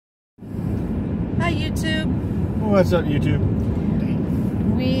Hi YouTube. What's up YouTube?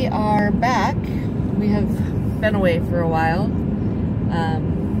 We are back. We have been away for a while.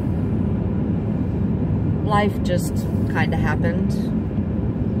 Life just kind of happened.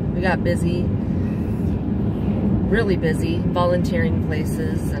 We got busy, really busy, volunteering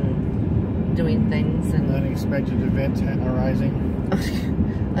places and doing things and Unexpected events arising.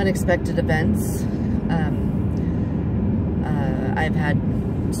 unexpected events. I've had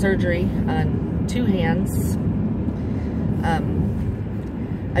surgery on 2 hands.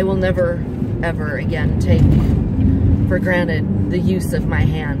 I will never, ever again take for granted the use of my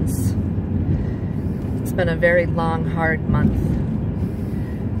hands. It's been a very long, hard month.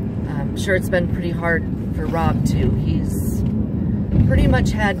 I'm sure it's been pretty hard for Rob too. He's pretty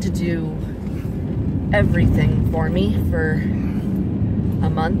much had to do everything for me for a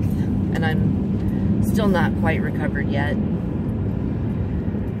month, and I'm still not quite recovered yet.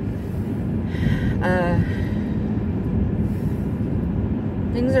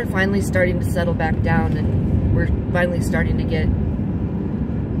 Things are finally starting to settle back down, and we're finally starting to get,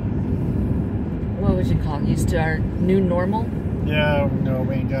 what would you call it, used to our new normal? Yeah, no,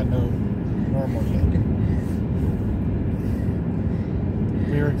 we ain't got no normal yet.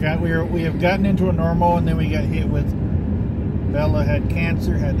 We have gotten into a normal, and then we got hit with Bella had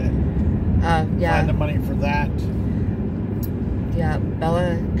cancer, had to find the money for that. Yeah,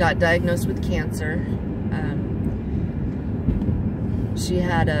 Bella got diagnosed with cancer. She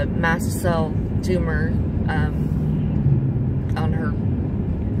had a mast cell tumor on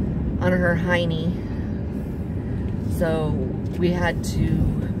her hiney, so we had to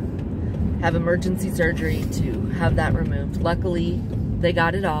have emergency surgery to have that removed. Luckily, they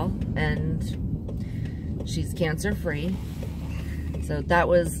got it all, and she's cancer-free. So that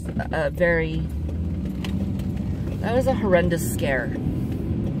was a horrendous scare.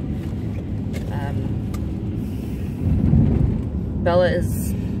 Bella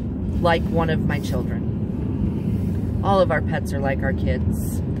is like one of my children. All of our pets are like our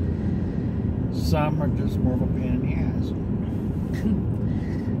kids. Some are just more of a pain in the ass.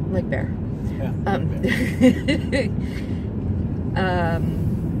 Like Bear. Yeah.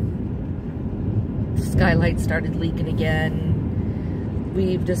 The skylight started leaking again.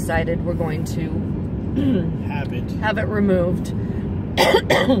 We've decided we're going to have it removed.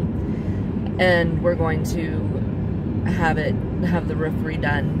 And we're going to have the roof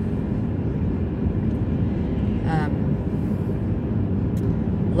redone.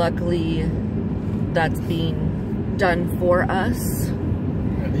 Luckily, that's being done for us.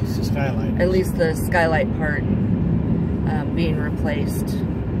 At least the skylight. At least the skylight part being replaced,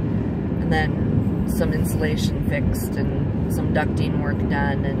 and then some insulation fixed and some ducting work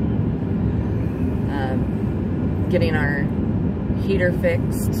done, and getting our heater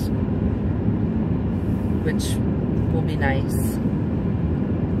fixed, which will be nice.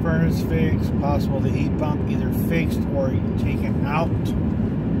 Furnace fixed, possible the heat pump either fixed or taken out.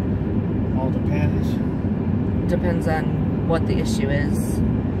 All depends. Depends on what the issue is.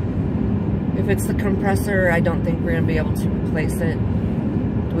 If it's the compressor, I don't think we're going to be able to replace it,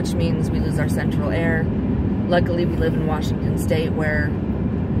 which means we lose our central air. Luckily, we live in Washington State where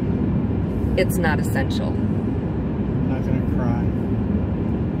it's not essential. I'm not going to cry.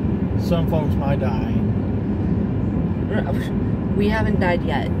 Some folks might die. We haven't died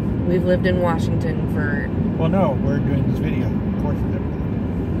yet. We've lived in Washington for... Well, no, we're doing this video. Of course we're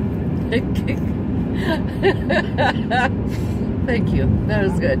Thank you. That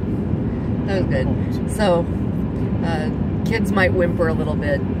was good. That was good. So, kids might whimper a little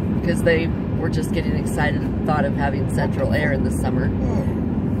bit because they were just getting excited at the thought of having central air in the summer.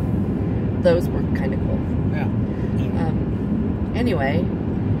 Those were kind of cool. Yeah. Anyway,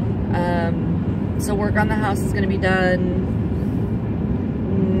 so work on the house is going to be done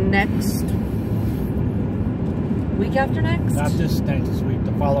next week after next? Not this next week,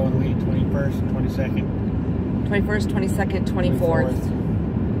 the following week, 21st, 22nd. 21st, 22nd, 24th.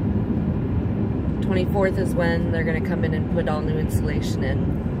 24th is when they're going to come in and put all new insulation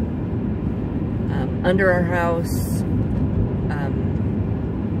in. Under our house,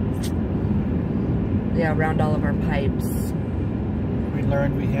 yeah, around all of our pipes. We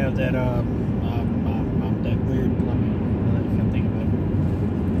learned we have that that weird plumbing. I can't think of it.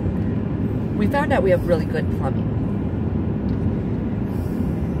 We found out we have really good plumbing.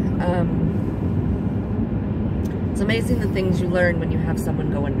 It's amazing the things you learn when you have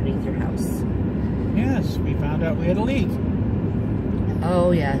someone go underneath your house. Yes, we found out we had a leak.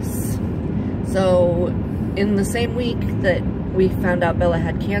 Oh, yes. So, in the same week that we found out Bella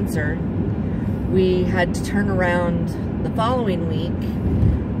had cancer, we had to turn around the following week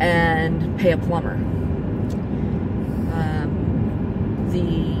and pay a plumber.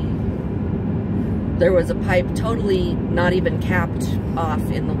 There was a pipe totally not even capped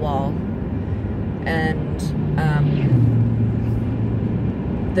off in the wall, and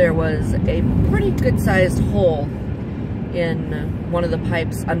there was a pretty good-sized hole in one of the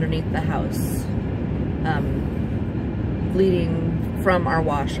pipes underneath the house, leading from our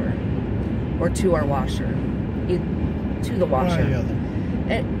washer, or to our washer, to the washer.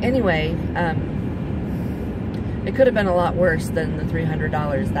 Anyway, it could have been a lot worse than the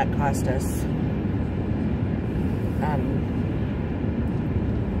 $300 that cost us.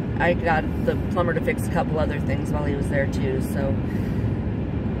 I got the plumber to fix a couple other things while he was there too, so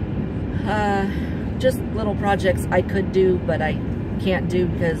just little projects I could do, but I can't do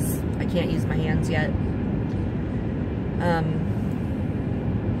because I can't use my hands yet.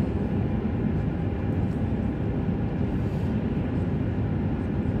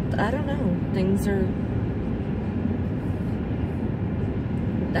 I don't know,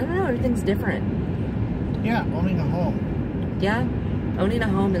 everything's different. Yeah, owning a home. Yeah, owning a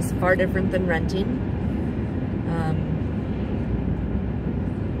home is far different than renting.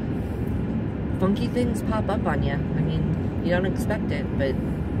 Funky things pop up on you. I mean, you don't expect it, but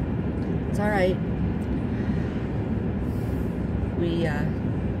it's alright. We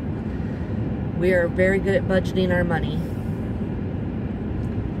are very good at budgeting our money.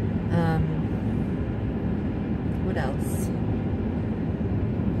 What else?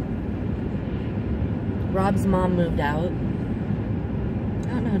 Rob's mom moved out.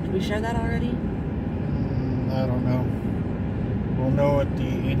 I don't know, did we share that already? I don't know. We'll know at the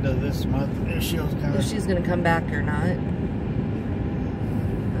end of this month if she's gonna come back or not.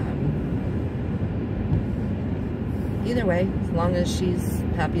 Either way, as long as she's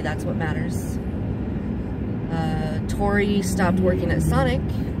happy, that's what matters. Tori stopped working at Sonic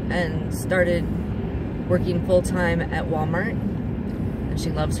and started working full-time at Walmart, and she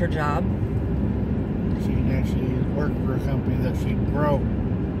loves her job. She can actually work for a company that she can grow.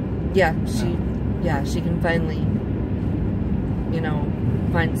 Yeah, she can finally, you know,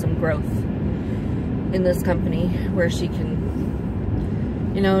 find some growth in this company where she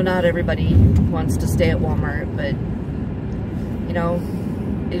can, you know, not everybody wants to stay at Walmart, but, you know,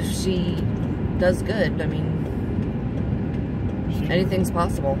 if she does good, I mean, anything's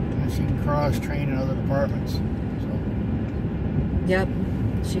possible. And she can cross-train in other departments. So. Yep,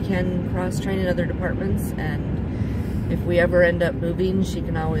 she can cross-train in other departments, and if we ever end up moving, she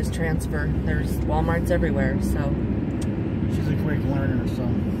can always transfer. There's Walmarts everywhere, so. She's a quick learner, so.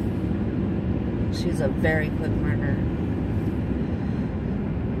 She's a very quick learner.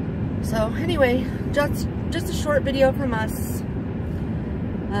 So, anyway, just a short video from us.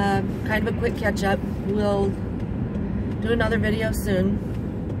 Kind of a quick catch-up. We'll do another video soon.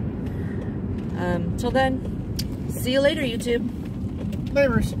 Till then, see you later, YouTube.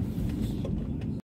 Laters.